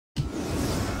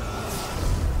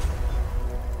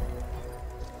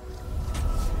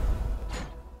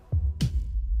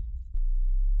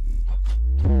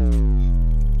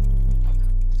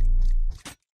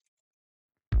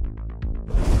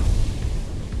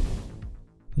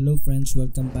Hello friends,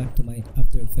 welcome back to my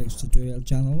After Effects tutorial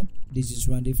channel. This is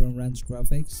Randy from Rhandz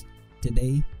Graphix.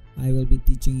 Today, I will be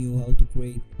teaching you how to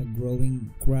create a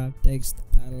growing graph text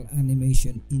title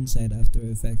animation inside After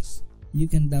Effects. You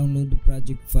can download the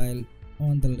project file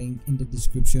on the link in the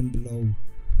description below.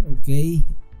 Okay,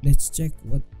 let's check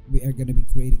what we are going to be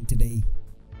creating today.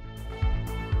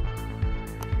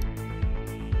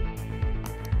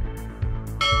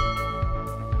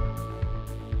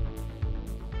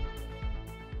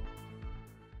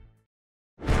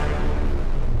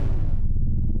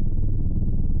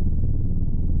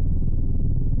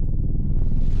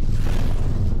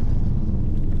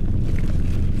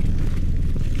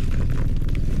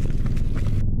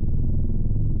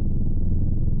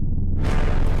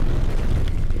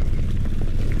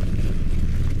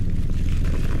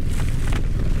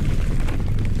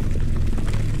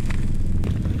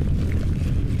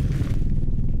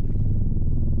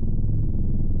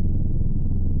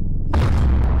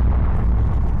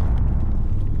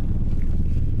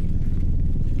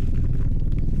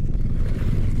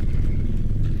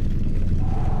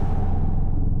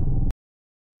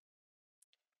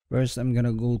 First, I'm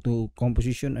gonna go to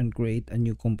composition and create a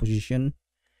new composition,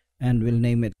 and we'll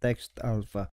name it text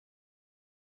alpha.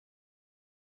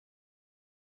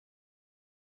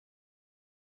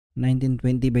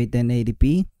 (1920 by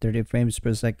 1080p, 30 frames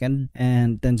per second,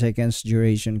 and 10 seconds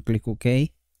duration. Click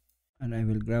OK, and I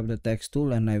will grab the text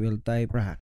tool and I will type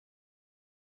rack.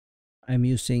 I'm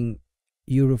using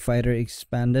Eurofighter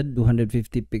expanded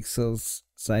 250 pixels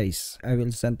size. I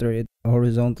will center it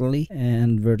horizontally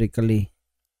and vertically.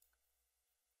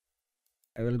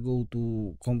 I will go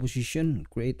to composition,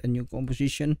 create a new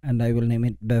composition, and I will name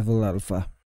it bevel alpha.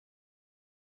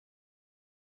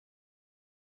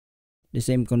 The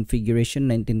same configuration,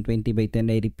 1920 by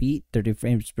 1080p, 30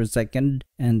 frames per second,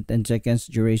 and 10 seconds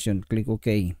duration. Click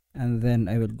OK. And then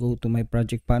I will go to my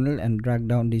project panel and drag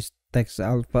down this text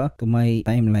alpha to my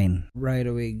timeline. Right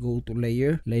away, go to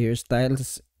layer, layer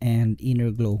styles, and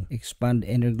inner glow. Expand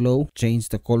inner glow, change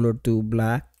the color to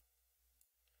black.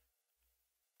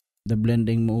 The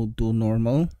blending mode to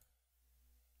normal.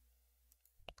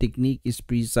 Technique is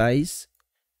precise,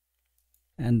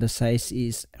 and the size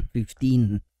is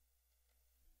 15.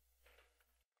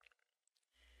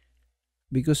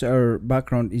 Because our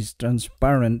background is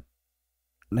transparent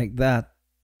like that,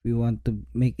 we want to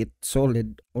make it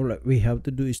solid. All we have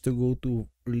to do is to go to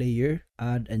layer,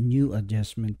 add a new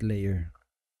adjustment layer,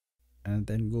 and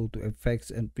then go to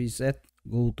effects and preset,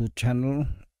 go to channel,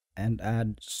 and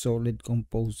add solid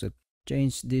composite.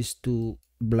 Change this to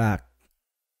black.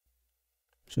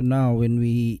 So now when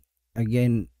we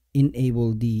again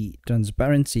enable the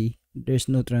transparency, there's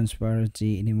no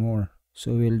transparency anymore.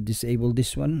 So we'll disable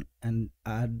this one and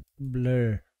add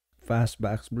blur,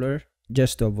 fastbox blur,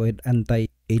 just to avoid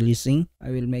anti-aliasing. I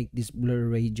will make this blur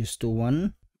radius to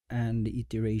 1 and the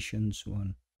iterations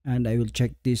 1. And I will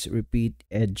check this repeat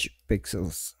edge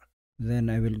pixels.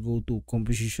 Then I will go to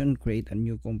composition, create a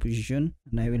new composition,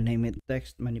 and I will name it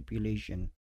text manipulation.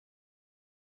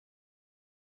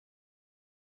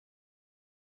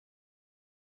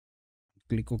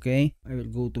 Click OK. I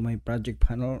will go to my project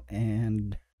panel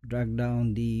and drag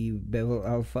down the bevel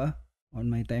alpha on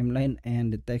my timeline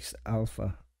and the text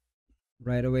alpha.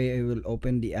 Right away, I will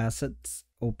open the assets,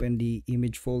 open the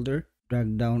image folder,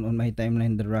 drag down on my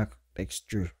timeline the rack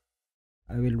texture.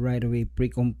 I will right away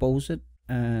pre-compose it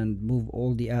and move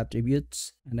all the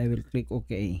attributes, and I will click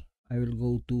OK. I will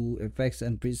go to effects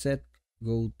and preset,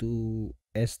 go to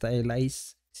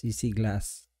stylize, CC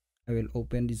glass. I will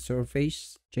open the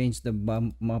surface, change the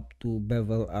bump map to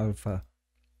bevel alpha,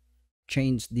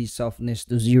 change the softness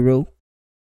to 0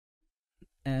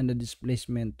 and the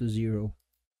displacement to 0.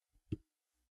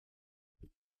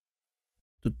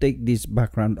 To take this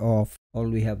background off, all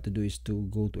we have to do is to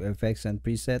go to effects and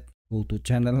preset, go to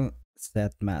channel,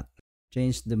 set matte.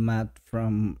 Change the matte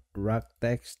from rack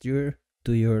texture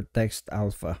to your text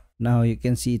alpha. Now you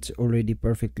can see it's already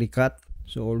perfectly cut.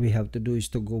 So all we have to do is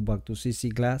to go back to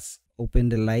CC glass, open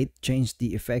the light, change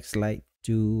the effects light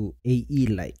to AE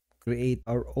light. Create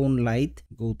our own light,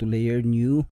 go to layer,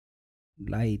 new,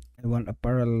 light. I want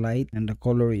apparel light and the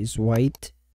color is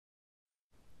white.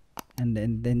 And the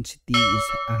intensity is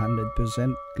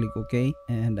 100%. Click OK.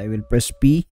 And I will press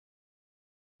P.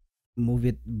 Move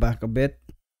it back a bit.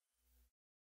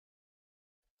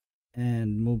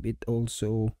 And move it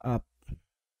also up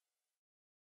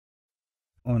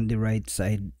on the right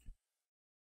side.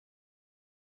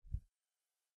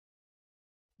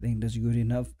 I think that's good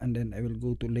enough. And then I will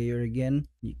go to layer again,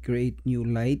 create new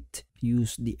light,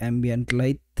 use the ambient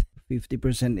light,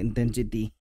 50%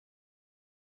 intensity.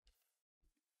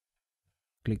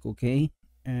 click OK,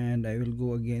 and I will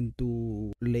go again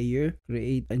to layer,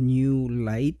 create a new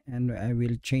light, and I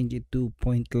will change it to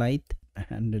point light,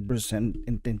 100%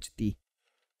 intensity,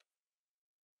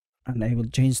 and I will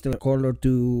change the color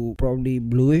to probably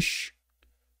bluish,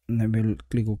 and I will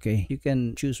click OK. You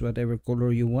can choose whatever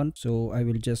color you want, so I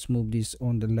will just move this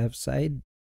on the left side,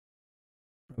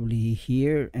 probably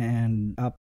here and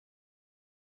up,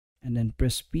 and then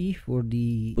press P for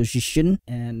the position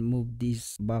and move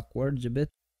this backwards a bit,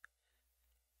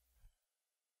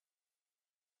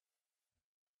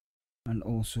 and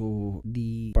also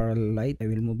the parallel light, I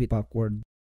will move it backward.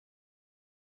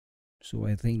 So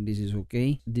I think this is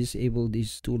okay. Disable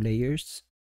these two layers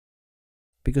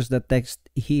because the text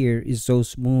here is so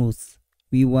smooth.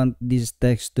 We want this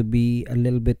text to be a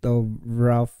little bit of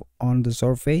rough on the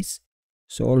surface.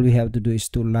 So all we have to do is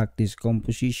to lock this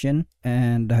composition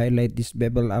and highlight this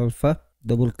bevel alpha,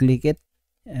 double click it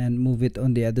and move it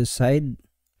on the other side,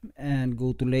 and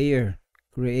go to layer,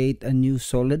 create a new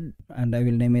solid, and I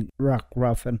will name it rock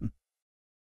roughen.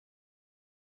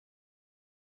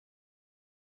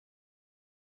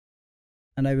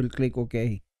 And I will click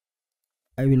OK.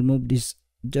 I will move this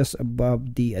just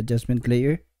above the adjustment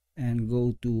layer and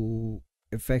go to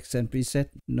effects and preset,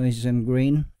 noise and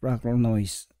grain, fractal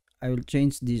noise. I will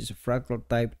change this fractal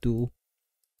type to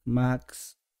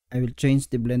max. I will change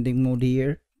the blending mode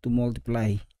here to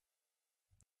multiply.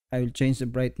 I will change the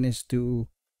brightness to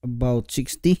about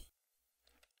 60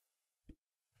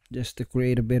 just to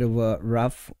create a bit of a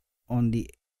rough on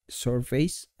the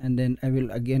surface, and then I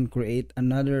will again create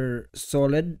another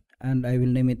solid and I will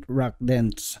name it rock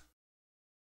dense.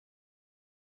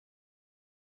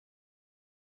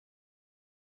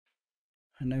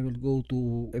 And I will go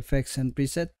to effects and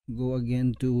preset, go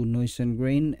again to noise and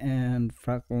grain and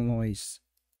fractal noise.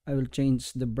 I will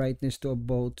change the brightness to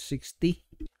about 60,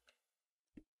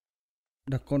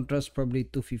 the contrast probably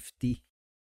 250,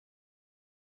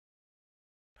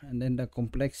 and then the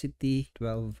complexity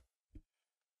 12.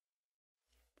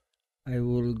 I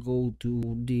will go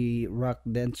to the rock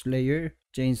dense layer,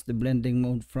 change the blending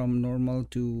mode from normal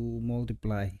to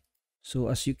multiply. So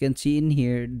as you can see in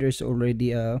here, there's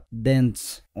already a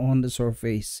dents on the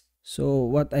surface. So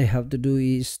what I have to do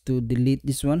is to delete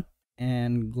this one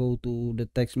and go to the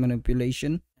text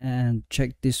manipulation and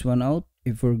check this one out.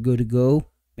 If we're good to go,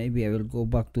 maybe I will go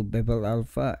back to bevel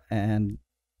alpha and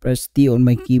press T on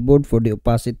my keyboard for the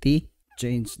opacity.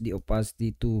 Change the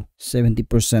opacity to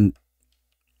 70%.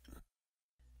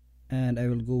 And I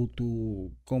will go to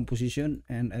composition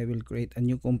and I will create a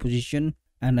new composition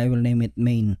and I will name it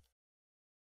main.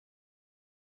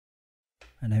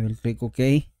 And I will click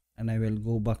OK, and I will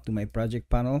go back to my project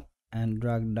panel and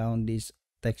drag down this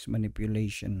text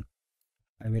manipulation.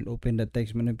 I will open the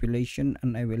text manipulation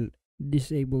and I will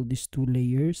disable these two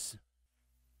layers,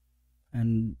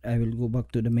 and I will go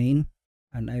back to the main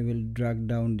and I will drag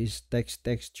down this text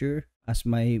texture as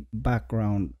my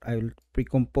background. I will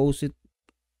pre-compose it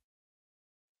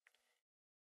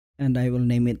and I will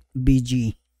name it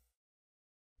BG.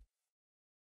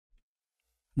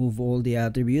 Move all the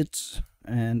attributes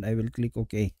and I will click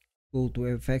OK. Go to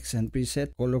effects and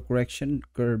preset, color correction,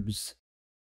 curves.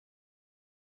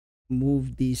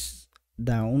 Move this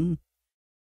down,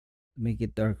 make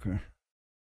it darker,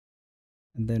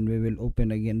 and then we will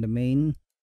open again the main.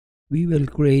 We will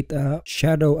create a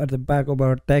shadow at the back of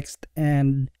our text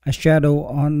and a shadow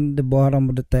on the bottom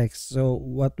of the text. So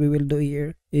what we will do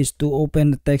here is to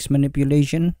open the text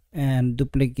manipulation and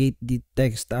duplicate the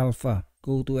text alpha.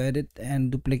 Go to edit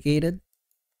and duplicate it,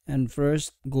 and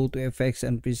first go to effects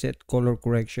and preset, color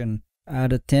correction.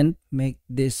 Add a tint, make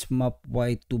this map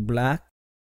white to black,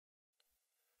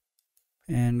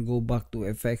 and go back to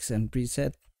effects and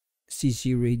preset,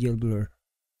 CC radial blur,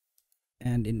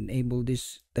 and enable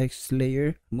this text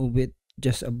layer. Move it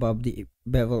just above the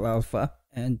bevel alpha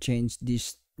and change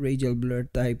this radial blur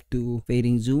type to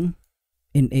fading zoom.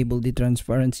 Enable the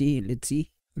transparency. Let's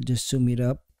see, I'll just zoom it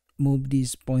up, move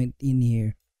this point in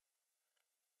here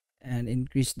and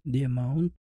increase the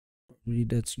amount. Probably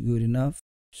that's good enough.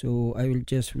 So I will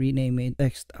just rename it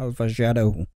text alpha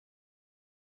shadow.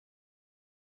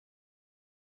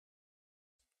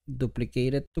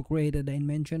 Duplicate it to create a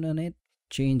dimension on it.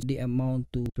 Change the amount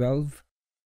to 12.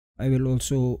 I will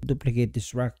also duplicate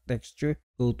this rock texture.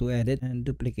 Go to edit and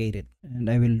duplicate it, and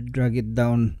I will drag it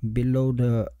down below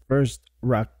the first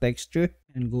rock texture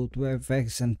and go to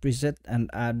effects and preset and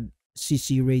add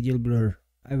CC radial blur.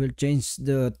 I will change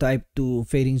the type to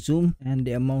fading zoom and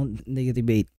the amount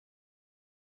 -8.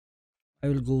 I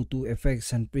will go to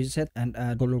effects and preset and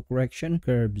add color correction,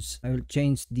 curves. I will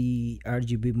change the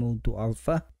RGB mode to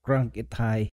alpha, crank it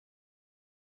high.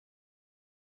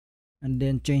 and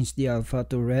then change the alpha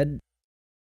to red.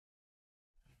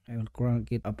 I will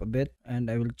crank it up a bit, and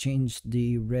I will change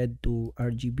the red to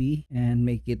RGB and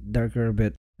make it darker a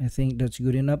bit. I think that's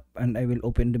good enough, and I will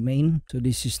open the main. So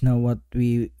this is now what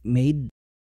we made.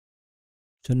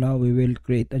 So now we will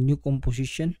create a new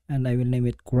composition, and I will name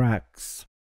it cracks.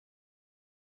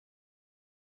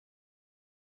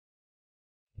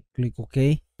 Click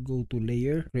OK. Go to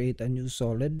layer, create a new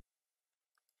solid,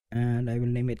 and I will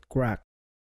name it crack.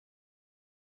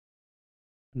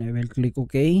 And I will click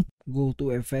OK. Go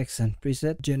to effects and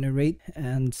preset, generate,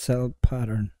 and cell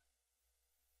pattern.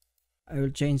 I will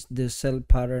change the cell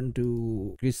pattern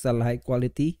to crystal high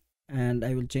quality, and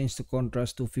I will change the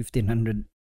contrast to 1500.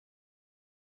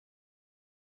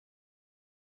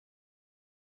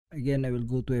 Again, I will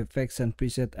go to effects and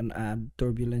preset and add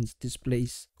turbulence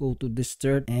displays. Go to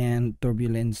distort and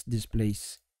turbulence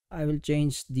displays. I will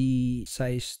change the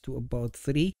size to about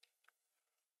 3,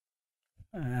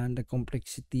 and the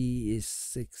complexity is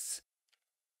 6.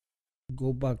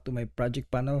 Go back to my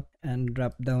project panel and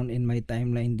drop down in my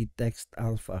timeline the text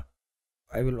alpha.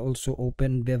 I will also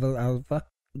open bevel alpha,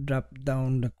 drop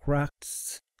down the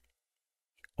cracks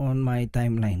on my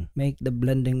timeline. Make the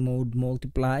blending mode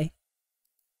multiply,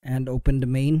 and open the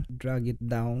main, drag it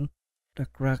down the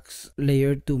cracks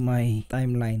layer to my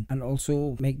timeline, and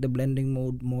also make the blending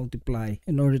mode multiply.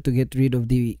 In order to get rid of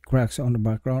the cracks on the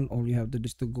background, all you have to do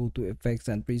is to go to effects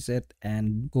and preset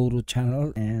and go to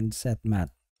channel and set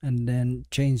matte, and then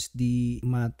change the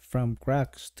matte from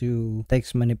cracks to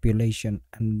text manipulation,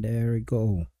 and there we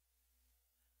go,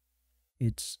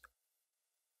 it's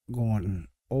gone.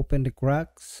 Open the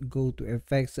cracks, go to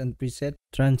effects and preset,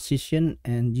 transition,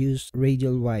 and use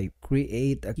radial wipe.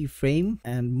 Create a keyframe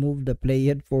and move the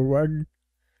playhead forward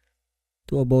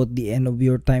to about the end of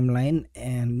your timeline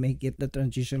and make it the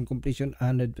transition completion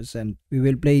 100%. We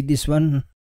will play this one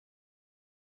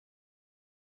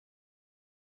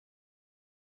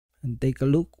and take a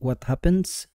look what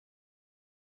happens.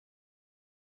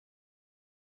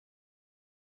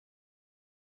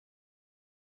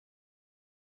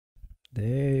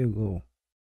 There you go.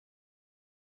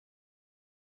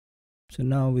 So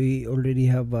now we already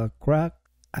have a crack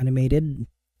animated.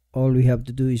 All we have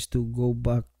to do is to go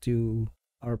back to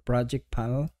our project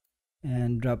panel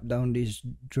and drop down these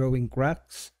drawing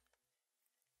cracks.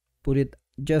 Put it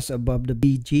just above the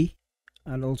BG,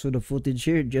 and also the footage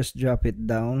here, just drop it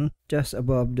down just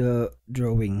above the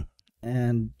drawing,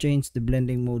 and change the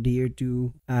blending mode here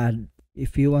to add.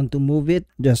 If you want to move it,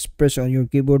 just press on your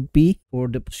keyboard P for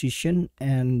the position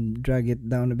and drag it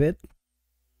down a bit.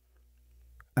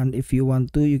 And if you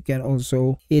want to, you can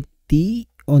also hit T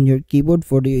on your keyboard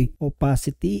for the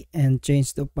opacity and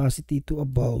change the opacity to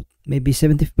about maybe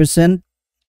 70%.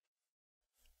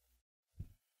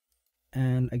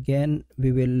 And again,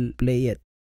 we will play it.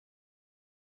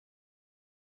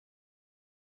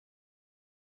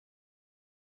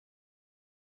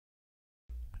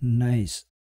 Nice.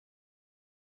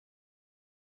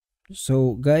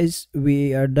 So guys,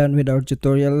 we are done with our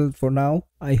tutorial for now.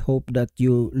 I hope that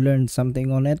you learned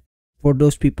something on it. For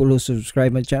those people who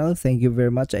subscribe my channel, thank you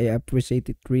very much. I appreciate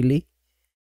it really.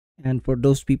 And for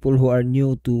those people who are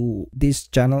new to this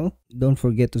channel, don't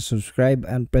forget to subscribe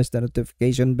and press the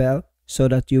notification bell so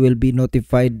that you will be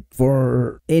notified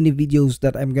for any videos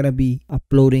that I'm gonna be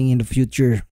uploading in the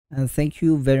future. And thank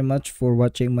you very much for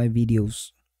watching my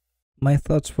videos. My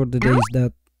thoughts for today is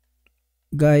that,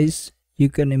 guys, you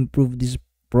can improve this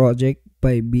project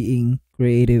by being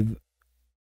creative.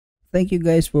 Thank you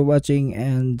guys for watching,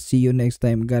 and see you next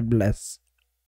time. God bless.